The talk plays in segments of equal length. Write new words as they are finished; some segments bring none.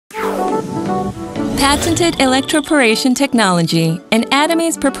Patented electroporation technology and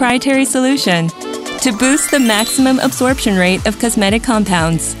Atomy's proprietary solution to boost the maximum absorption rate of cosmetic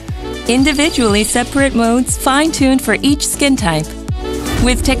compounds. Individually separate modes fine-tuned for each skin type,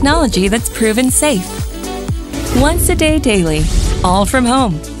 with technology that's proven safe. Once a day daily, all from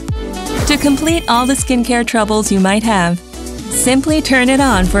home. To complete all the skincare troubles you might have, simply turn it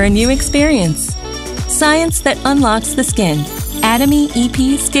on for a new experience. Science that unlocks the skin. Atomy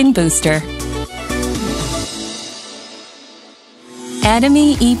EP Skin Booster.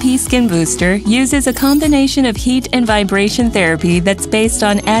 Atomy EP Skin Booster uses a combination of heat and vibration therapy that's based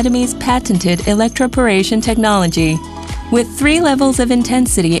on Atomy's patented electroporation technology, with 3 levels of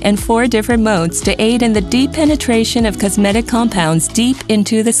intensity and 4 different modes to aid in the deep penetration of cosmetic compounds deep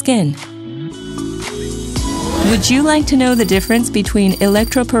into the skin. Would you like to know the difference between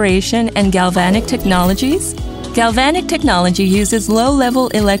electroporation and galvanic technologies? Galvanic technology uses low-level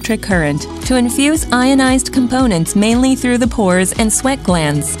electric current to infuse ionized components mainly through the pores and sweat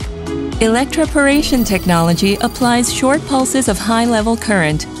glands. Electroporation technology applies short pulses of high-level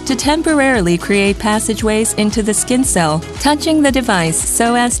current to temporarily create passageways into the skin cell, touching the device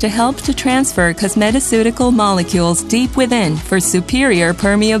so as to help to transfer cosmeceutical molecules deep within for superior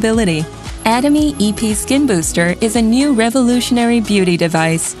permeability. Atomy EP Skin Booster is a new revolutionary beauty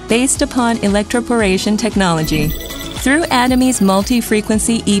device based upon electroporation technology. Through Atomy's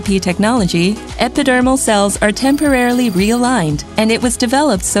multi-frequency EP technology, epidermal cells are temporarily realigned, and it was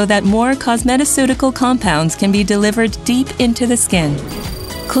developed so that more cosmeceutical compounds can be delivered deep into the skin.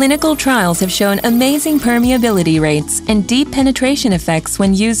 Clinical trials have shown amazing permeability rates and deep penetration effects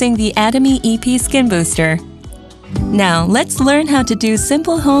when using the Atomy EP Skin Booster. Now, let's learn how to do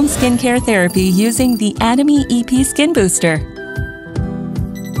simple home skincare therapy using the Atomy EP Skin Booster.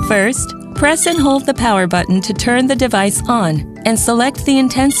 First, press and hold the power button to turn the device on, and select the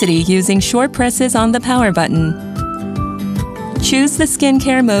intensity using short presses on the power button. Choose the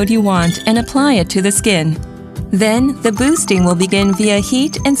skincare mode you want and apply it to the skin. Then, the boosting will begin via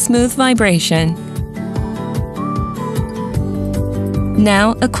heat and smooth vibration.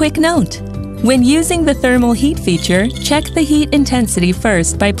 Now, a quick note. When using the thermal heat feature, check the heat intensity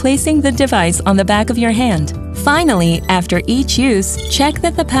first by placing the device on the back of your hand. Finally, after each use, check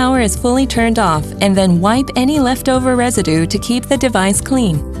that the power is fully turned off and then wipe any leftover residue to keep the device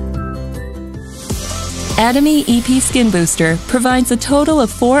clean. Atomy EP Skin Booster provides a total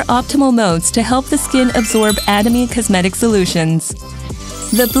of 4 optimal modes to help the skin absorb Atomy cosmetic solutions.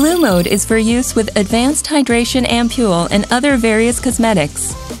 The blue mode is for use with advanced hydration ampule and other various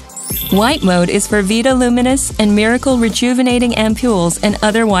cosmetics. White mode is for Vita Luminous and Miracle Rejuvenating Ampules and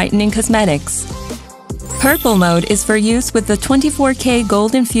other whitening cosmetics. Purple mode is for use with the 24K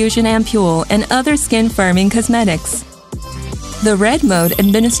Gold Infusion Ampule and other skin firming cosmetics. The red mode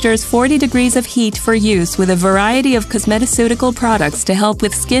administers 40 degrees of heat for use with a variety of cosmeceutical products to help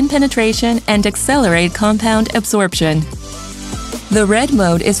with skin penetration and accelerate compound absorption. The red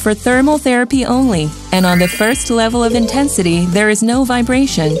mode is for thermal therapy only, and on the first level of intensity, there is no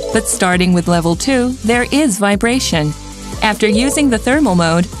vibration, but starting with level 2, there is vibration. After using the thermal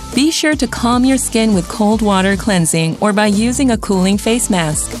mode, be sure to calm your skin with cold water cleansing or by using a cooling face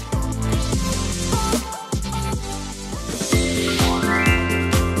mask.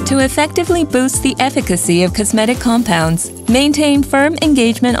 To effectively boost the efficacy of cosmetic compounds, maintain firm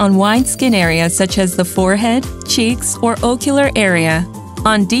engagement on wide skin areas such as the forehead, cheeks, or ocular area.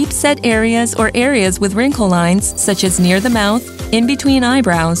 On deep-set areas or areas with wrinkle lines, such as near the mouth, in between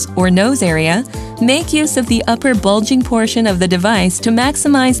eyebrows, or nose area, make use of the upper bulging portion of the device to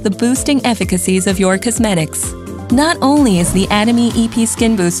maximize the boosting efficacies of your cosmetics. Not only is the Atomy EP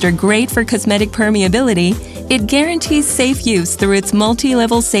Skin Booster great for cosmetic permeability, it guarantees safe use through its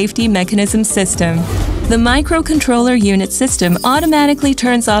multi-level safety mechanism system. The microcontroller unit system automatically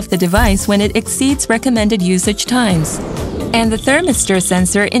turns off the device when it exceeds recommended usage times. And the thermistor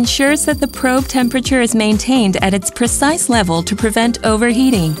sensor ensures that the probe temperature is maintained at its precise level to prevent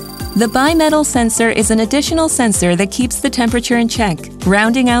overheating. The bimetal sensor is an additional sensor that keeps the temperature in check,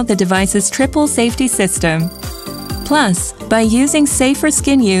 rounding out the device's triple safety system. Plus, by using safer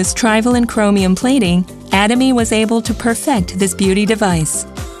skin use trivalent chromium plating, Atomy was able to perfect this beauty device.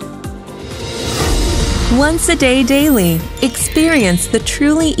 Once a day daily, experience the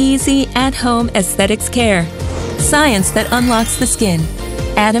truly easy at-home aesthetics care. Science that unlocks the skin.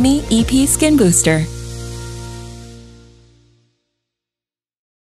 Atomy EP Skin Booster.